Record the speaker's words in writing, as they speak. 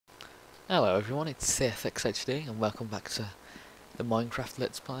Hello everyone, it's CFXHD and welcome back to the Minecraft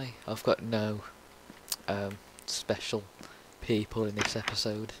Let's Play. I've got no special people in this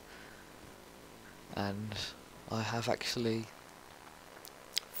episode, and I have actually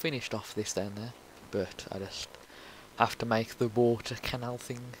finished off this down there, but I just have to make the water canal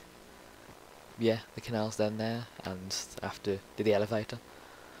thing. Yeah, the canal's down there, and I have to do the elevator,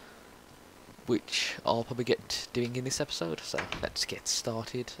 which I'll probably get doing in this episode, so let's get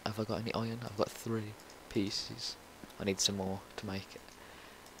started. Have I got any iron? I've got 3 pieces. I need some more to make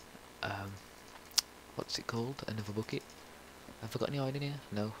what's it called? Another bucket. Have I got any iron in here?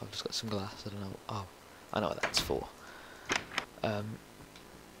 No, I've just got some glass. I don't know. Oh, I know what that's for.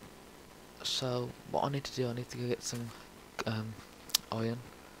 So what I need to do, I need to go get some iron.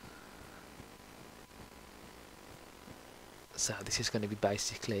 So this is going to be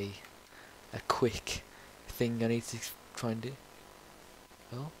basically a quick thing I need to try and do.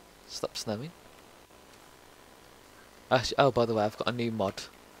 Oh, stop snowing. Actually, oh, by the way, I've got a new mod.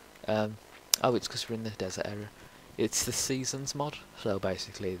 Oh, it's because we're in the desert area. It's the seasons mod. So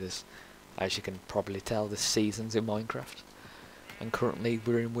basically, there's, as you can probably tell, there's seasons in Minecraft. And currently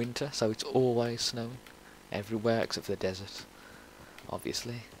we're in winter, so it's always snowing everywhere except for the desert,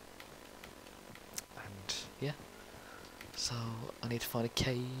 obviously. And yeah, so I need to find a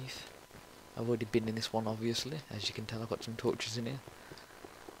cave. I've already been in this one, obviously. As you can tell, I've got some torches in here.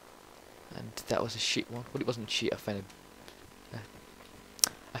 And that was a shit one. Well, it wasn't shit, I found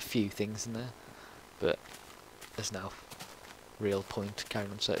a few things in there. But there's no real point carrying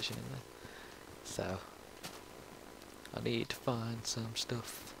on searching in there. So, I need to find some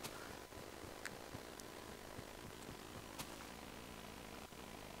stuff.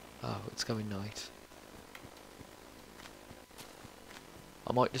 Oh, it's going night.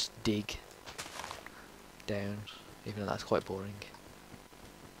 I might just dig down, even though that's quite boring.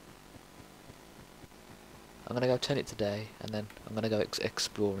 I'm gonna go turn it to day, and then I'm gonna go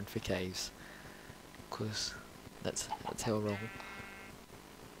exploring for caves, because that's how I roll.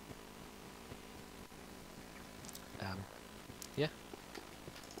 Yeah.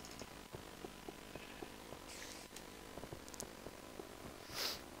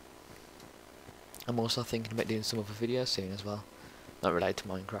 I'm also thinking about doing some other videos soon as well, not related to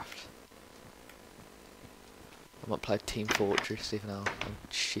Minecraft. I might play Team Fortress, even though I'm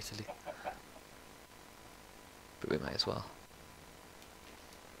shittily. But we may as well.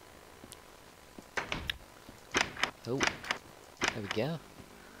 Oh, there we go.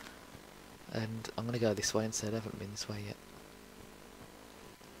 And I'm gonna go this way instead. I haven't been this way yet.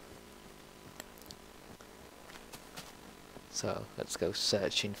 So let's go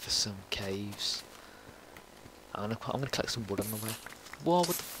searching for some caves. I'm gonna collect some wood on the way. Whoa! What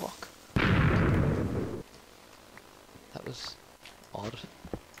the fuck? That was odd.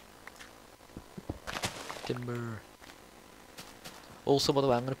 Timber. Also, by the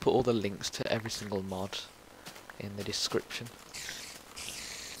way, I'm going to put all the links to every single mod in the description.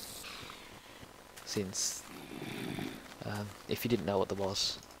 Since, if you didn't know what there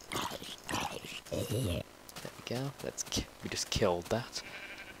was. There we go. We just killed that.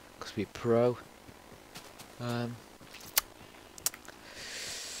 Because we're pro.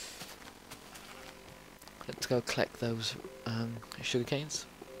 Let's go collect those sugar canes.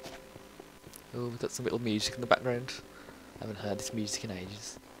 Oh, we've got some little music in the background. I haven't heard this music in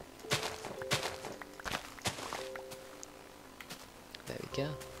ages. There we go.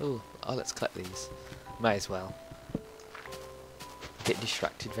 Oh, let's collect these. May as well. Get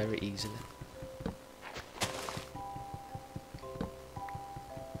distracted very easily.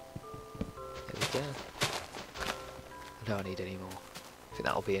 There we go. I don't need any more. I think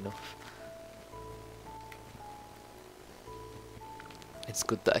that'll be enough. It's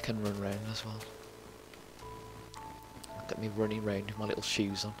good that I can run around as well. Look at me running around with my little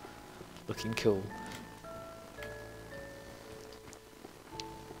shoes on, looking cool.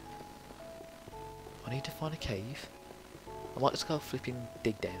 I need to find a cave. I might just go flipping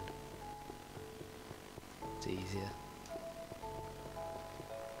dig down. It's easier.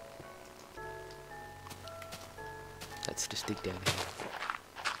 Let's just dig down here.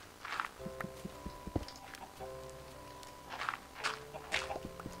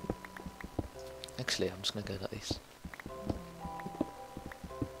 Actually, I'm just going to go like this.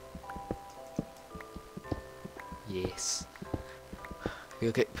 Yes.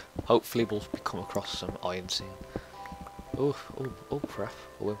 We'll hopefully we'll come across some iron soon. Oh crap.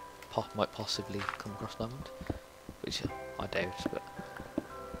 Or we might possibly come across diamond. Which I doubt, but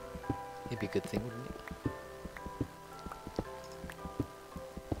it'd be a good thing, wouldn't it?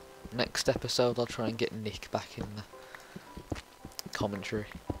 Next episode I'll try and get Nick back in the commentary.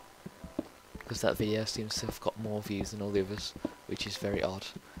 because that video seems to have got more views than all the others, which is very odd.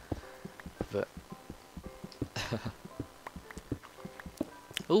 But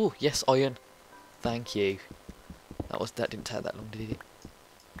oh yes, iron. Thank you. That didn't take that long, did it?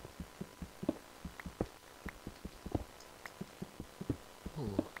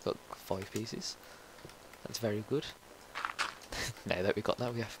 Oh, got 5 pieces. That's very good. Now that we got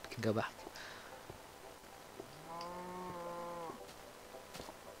that, we can go back.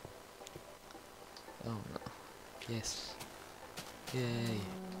 Oh no. Yes. Yay.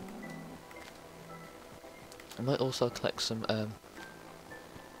 I might also collect some oh,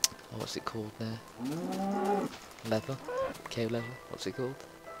 what's it called now? Leather? Cow leather? What's it called?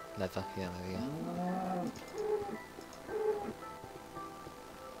 Leather, yeah, there we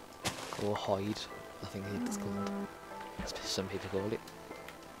go. Or hide, I think it's called. Some people call it.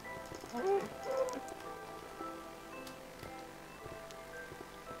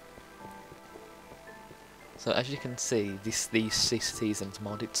 So as you can see, these seasons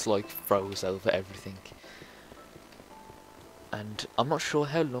mod, it's like froze over everything. And I'm not sure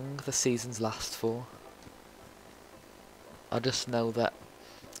how long the seasons last for. I just know that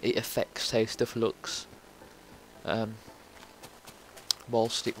it affects how stuff looks.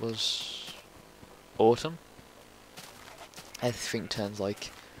 Whilst it was autumn, everything turns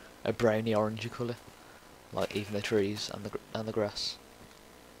like a browny orangey colour, like even the trees and the grass,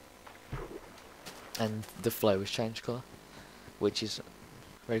 and the flowers change colour, which is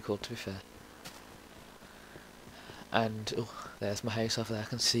very cool to be fair. And oh, there's my house over there. I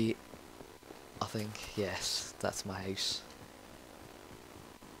can see it. I think yes, that's my house.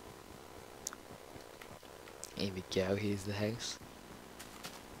 Here we go. Here's the house.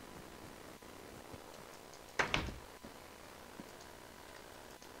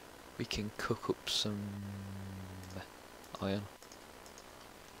 We can cook up some iron.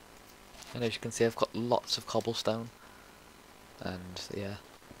 And as you can see, I've got lots of cobblestone. And yeah,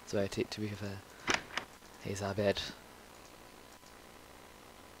 that's about it, to be fair. Here's our bed.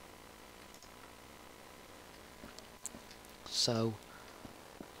 So,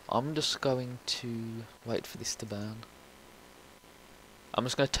 I'm just going to wait for this to burn. I'm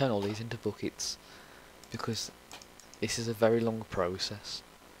just going to turn all these into buckets, because this is a very long process.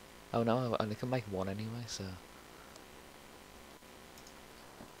 Oh no, I only can make one anyway, so...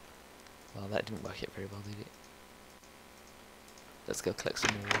 Well, that didn't work out very well, did it? Let's go collect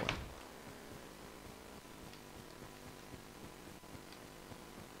some more water.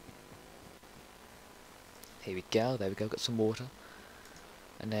 Here we go, there we go, got some water.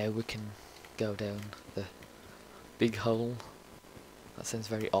 And now we can go down the big hole. That sounds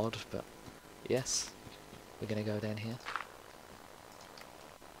very odd, but yes, we're gonna go down here.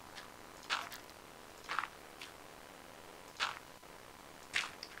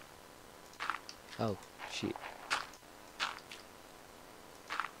 Oh, shit.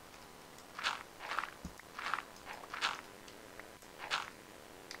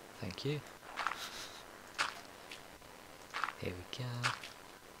 Thank you. Here we go.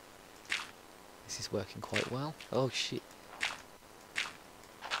 This is working quite well. Oh shit.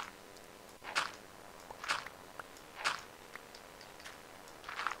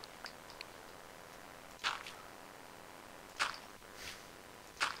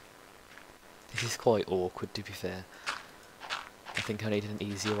 This is quite awkward, to be fair. I think I needed an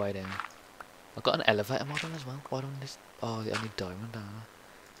easier way down. I've got an elevator mod on as well. Why don't this... Oh, I need diamond, don't I?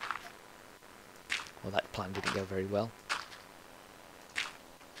 Well, that plan didn't go very well.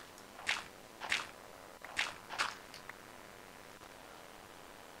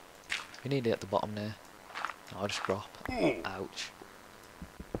 We need it at the bottom there. I'll just drop. Ouch.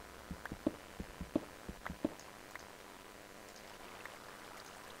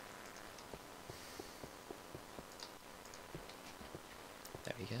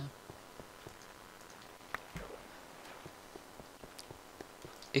 There we go.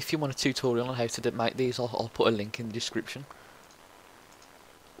 If you want a tutorial on how to make these, I'll put a link in the description.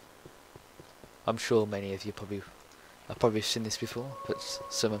 I'm sure many of you have probably seen this before, but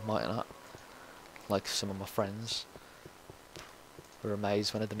some of might not. Like some of my friends were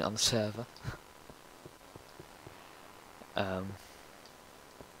amazed when I done it on the server. Oh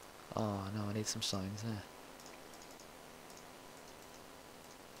no, I need some signs there.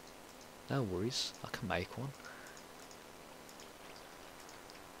 No worries, I can make one.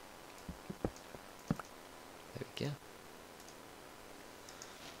 There we go.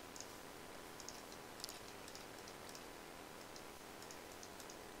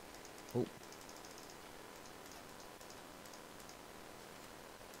 Oh.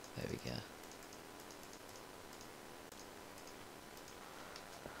 There we go.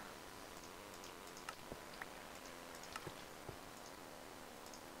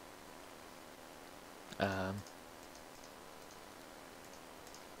 There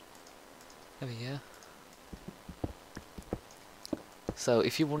we go. So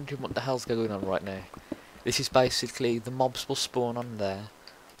if you're wondering what the hell's going on right now, this is basically the mobs will spawn on there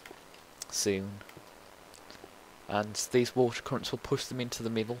soon, and these water currents will push them into the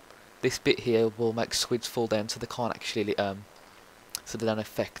middle. This bit here will make squids fall down so they can't actually so they don't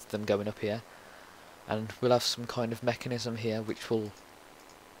affect them going up here. And we'll have some kind of mechanism here which will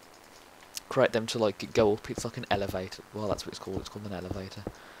create them to like go up. It's like an elevator. Well, that's what it's called. It's called an elevator.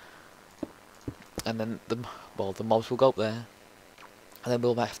 And then the mobs will go up there, and then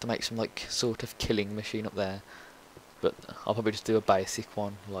we'll have to make some like sort of killing machine up there. But I'll probably just do a basic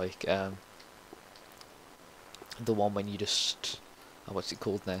one, like the one when you just what's it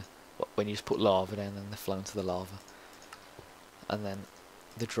called now? When you just put lava down and they flow into the lava, and then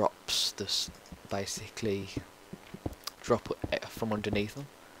the drops just basically drop from underneath them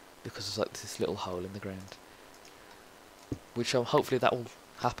because there's like this little hole in the ground, which hopefully that will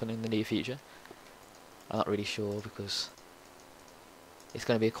happen in the near future. I'm not really sure because it's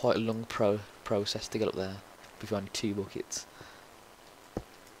going to be a quite a long process to get up there with only 2 buckets,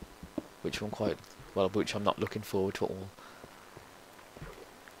 which I'm not looking forward to at all.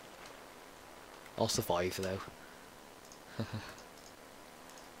 I'll survive though. There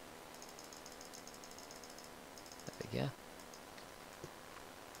we go.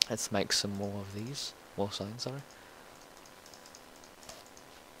 Let's make some more of these. More signs, sorry.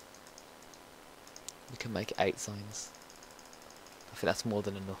 We can make 8 signs. I think that's more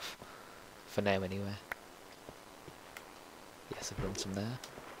than enough. For now anyway. Yes, I've run some there.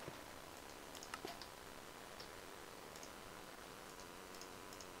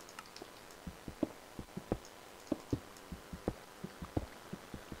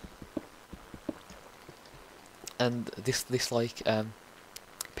 And this like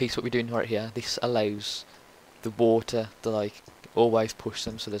piece what we're doing right here, this allows the water to like always push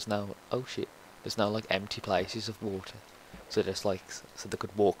them, so there's no there's no like empty places of water, so just like so they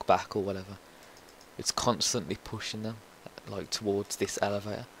could walk back or whatever. It's constantly pushing them like towards this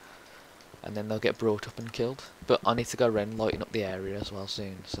elevator, and then they'll get brought up and killed. But I need to go around lighting up the area as well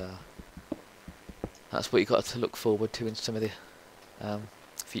soon, so that's what you got to look forward to in some of the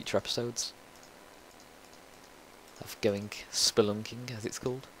future episodes of going spelunking, as it's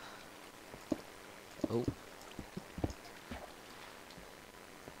called. Oh.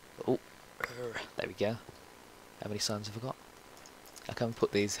 Oh. There we go. How many signs have I got? I can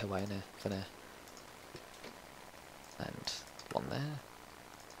put these away now, for now. And one there.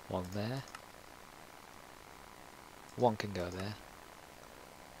 One there. One can go there.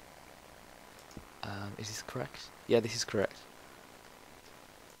 Is this correct? Yeah, this is correct.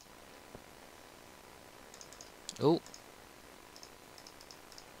 Oh.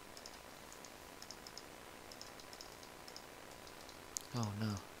 Oh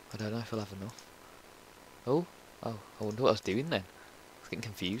no, I don't know if I'll have enough. Oh, I wonder what I was doing then. I was getting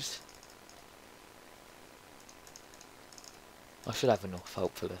confused. I should have enough,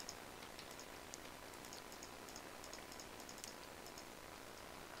 hopefully.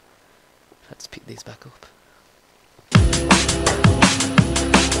 Let's pick these back up.